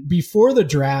prospect, and before the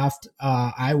draft,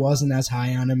 I wasn't as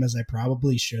high on him as I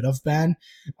probably should have been.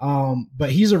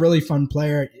 But he's a really fun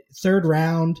player. 3rd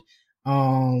round,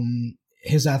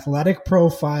 his athletic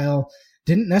profile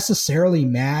didn't necessarily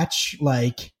match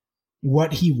like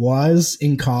what he was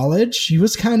in college. He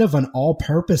was kind of an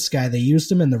all-purpose guy. They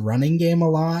used him in the running game a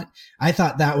lot. I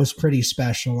thought that was pretty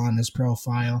special on his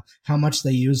profile, how much they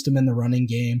used him in the running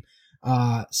game.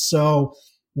 So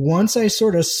once I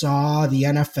sort of saw the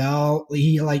NFL,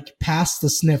 he like passed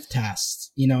the sniff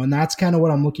test, and that's kind of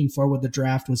what I'm looking for with the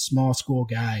draft with small school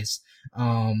guys.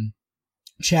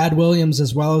 Chad Williams,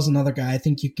 as well as another guy I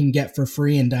think you can get for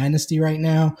free in Dynasty right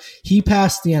now. He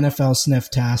passed the NFL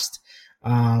sniff test.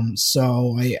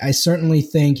 So I certainly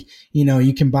think,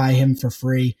 you can buy him for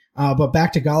free. But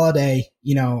back to Golladay,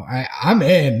 I'm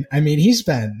in. I mean, he's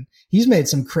made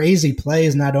some crazy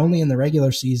plays, not only in the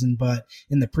regular season, but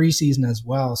in the preseason as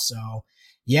well. So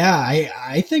yeah,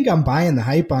 I think I'm buying the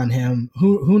hype on him.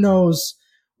 Who knows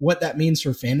what that means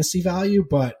for fantasy value,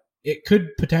 but it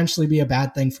could potentially be a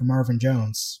bad thing for Marvin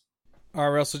Jones. All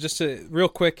right, Russell, just real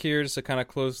quick here, just to kind of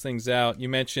close things out. You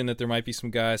mentioned that there might be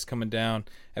some guys coming down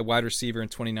at wide receiver in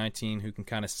 2019 who can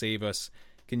kind of save us.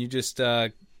 Can you just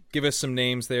give us some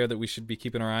names there that we should be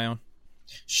keeping our eye on?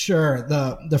 Sure.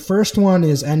 The first one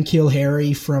is N'Keal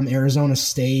Harry from Arizona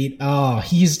State. Oh,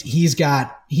 he's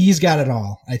got it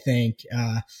all, I think.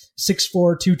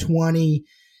 6'4", 220.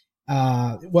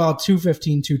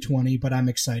 215, 220, but I'm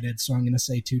excited, so I'm going to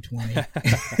say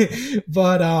 220.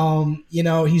 But,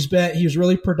 he was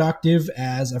really productive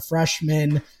as a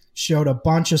freshman, showed a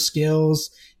bunch of skills,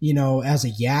 as a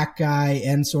yak guy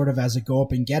and sort of as a go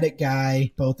up and get it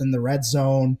guy, both in the red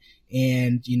zone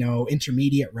and,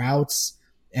 intermediate routes.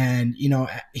 And,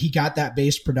 he got that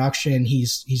base production.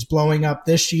 He's blowing up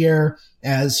this year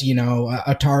as,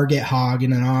 a target hog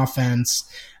in an offense.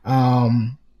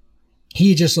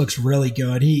 He just looks really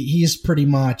good. He's pretty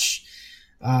much,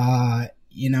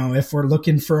 if we're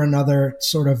looking for another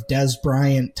sort of Dez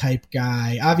Bryant type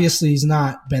guy, obviously he's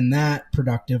not been that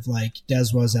productive like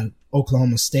Dez was at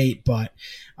Oklahoma State, but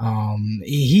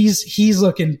he's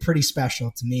looking pretty special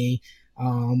to me.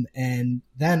 And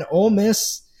then Ole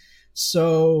Miss,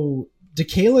 so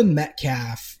DeKalin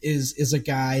Metcalf is a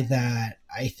guy that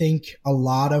I think a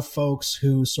lot of folks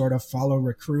who sort of follow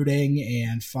recruiting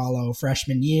and follow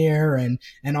freshman year and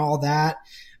all that,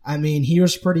 I mean, he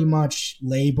was pretty much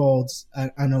labeled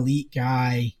an elite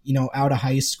guy, out of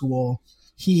high school.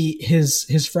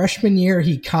 His freshman year,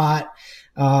 he had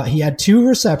 2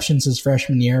 receptions his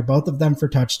freshman year, both of them for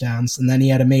touchdowns, and then he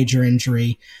had a major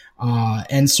injury,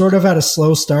 and sort of had a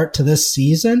slow start to this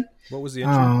season. What was the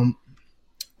injury?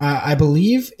 I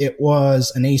believe it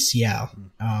was an ACL,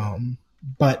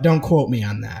 but don't quote me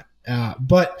on that.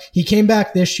 But he came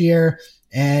back this year,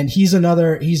 and he's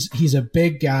a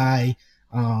big guy,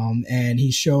 and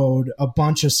he showed a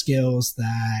bunch of skills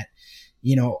that,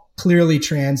 clearly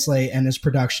translate, and his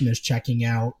production is checking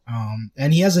out.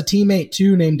 And he has a teammate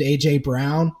too named AJ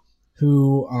Brown,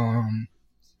 who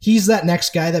he's that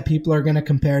next guy that people are going to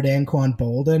compare to Anquan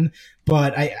Boldin,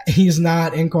 but he's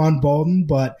not Anquan Boldin,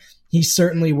 but he's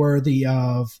certainly worthy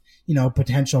of,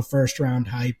 potential first round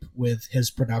hype with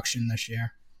his production this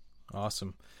year.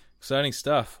 Awesome. Exciting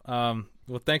stuff. Well,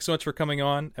 thanks so much for coming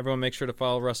on. Everyone make sure to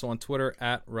follow Russell on Twitter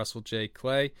at Russell J.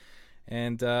 Clay.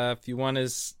 And if you want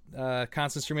his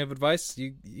constant stream of advice,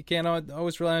 you can't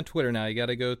always rely on Twitter now. You got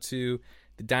to go to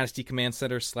the Dynasty Command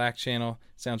Center Slack channel.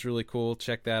 Sounds really cool.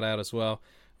 Check that out as well.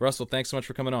 Russell, thanks so much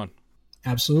for coming on.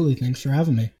 Absolutely. Thanks for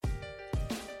having me.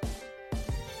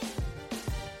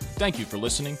 Thank you for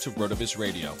listening to RotoViz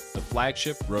Radio, the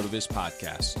flagship RotoViz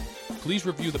podcast. Please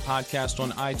review the podcast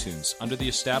on iTunes under the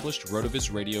established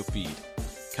RotoViz Radio feed.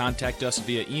 Contact us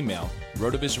via email,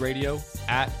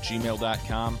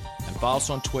 rotovizradio@gmail.com, and follow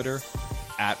us on Twitter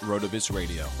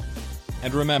 @RotoVizRadio.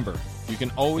 And remember, you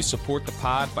can always support the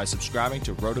pod by subscribing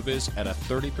to RotoViz at a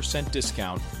 30%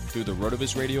 discount through the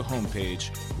RotoViz Radio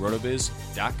homepage,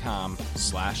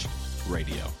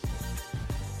 rotoviz.com/radio.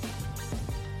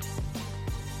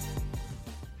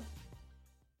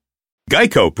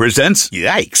 Geico presents,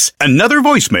 yikes, another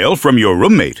voicemail from your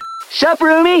roommate. Sup,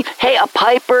 roomie? Hey, a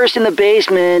pipe burst in the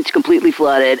basement. It's completely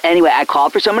flooded. Anyway, I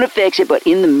called for someone to fix it, but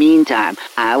in the meantime,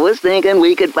 I was thinking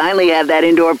we could finally have that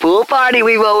indoor pool party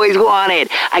we've always wanted.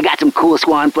 I got some cool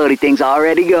swan floaty things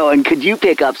already going. Could you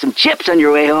pick up some chips on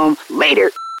your way home?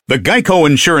 Later. The Geico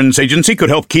Insurance Agency could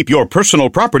help keep your personal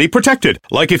property protected,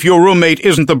 like if your roommate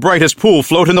isn't the brightest pool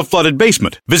float in the flooded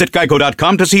basement. Visit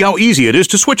geico.com to see how easy it is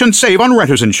to switch and save on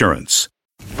renter's insurance.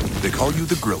 They call you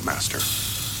the Grill Master.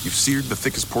 You've seared the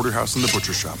thickest porterhouse in the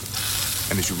butcher shop.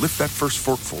 And as you lift that first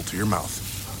forkful to your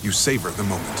mouth, you savor the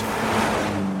moment.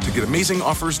 To get amazing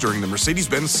offers during the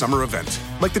Mercedes-Benz summer event,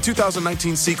 like the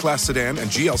 2019 C-Class sedan and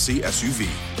GLC SUV,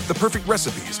 the perfect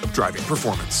recipes of driving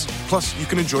performance. Plus, you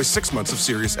can enjoy 6 months of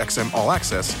Sirius XM All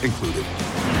Access included.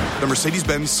 The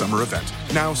Mercedes-Benz summer event,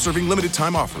 now serving limited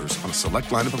time offers on a select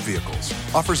lineup of vehicles.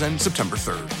 Offers end September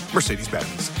 3rd.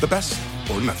 Mercedes-Benz, the best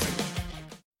or nothing.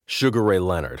 Sugar Ray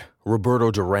Leonard,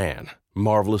 Roberto Duran,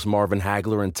 Marvelous Marvin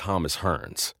Hagler, and Thomas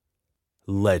Hearns.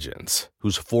 Legends,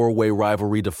 whose four-way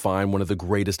rivalry defined one of the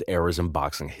greatest eras in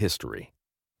boxing history.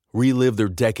 Relive their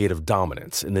decade of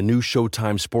dominance in the new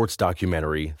Showtime sports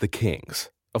documentary, The Kings,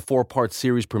 a 4-part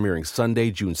series premiering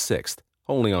Sunday, June 6th,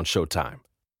 only on Showtime.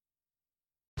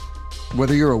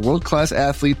 Whether you're a world-class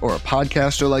athlete or a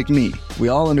podcaster like me, we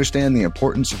all understand the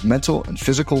importance of mental and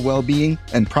physical well-being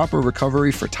and proper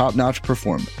recovery for top-notch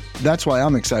performance. That's why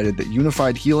I'm excited that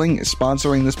Unified Healing is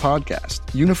sponsoring this podcast.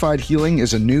 Unified Healing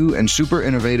is a new and super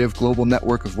innovative global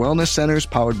network of wellness centers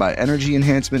powered by Energy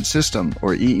Enhancement System,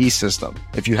 or EE System.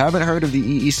 If you haven't heard of the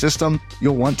EE System,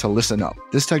 you'll want to listen up.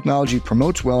 This technology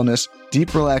promotes wellness,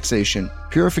 deep relaxation,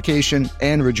 purification,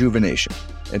 and rejuvenation.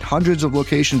 At hundreds of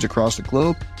locations across the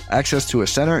globe, access to a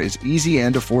center is easy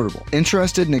and affordable.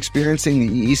 Interested in experiencing the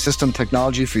EE System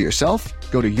technology for yourself?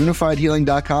 Go to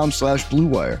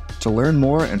unifiedhealing.com/bluewire to learn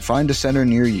more and find a center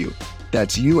near you.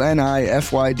 That's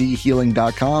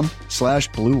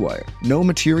unifydhealing.com/bluewire. No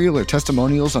material or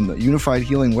testimonials on the Unified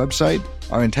Healing website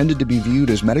are intended to be viewed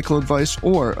as medical advice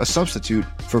or a substitute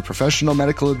for professional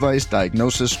medical advice,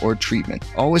 diagnosis, or treatment.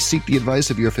 Always seek the advice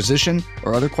of your physician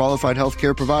or other qualified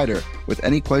healthcare provider with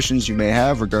any questions you may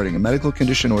have regarding a medical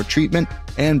condition or treatment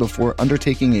and before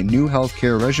undertaking a new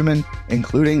healthcare regimen,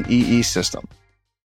 including EE System.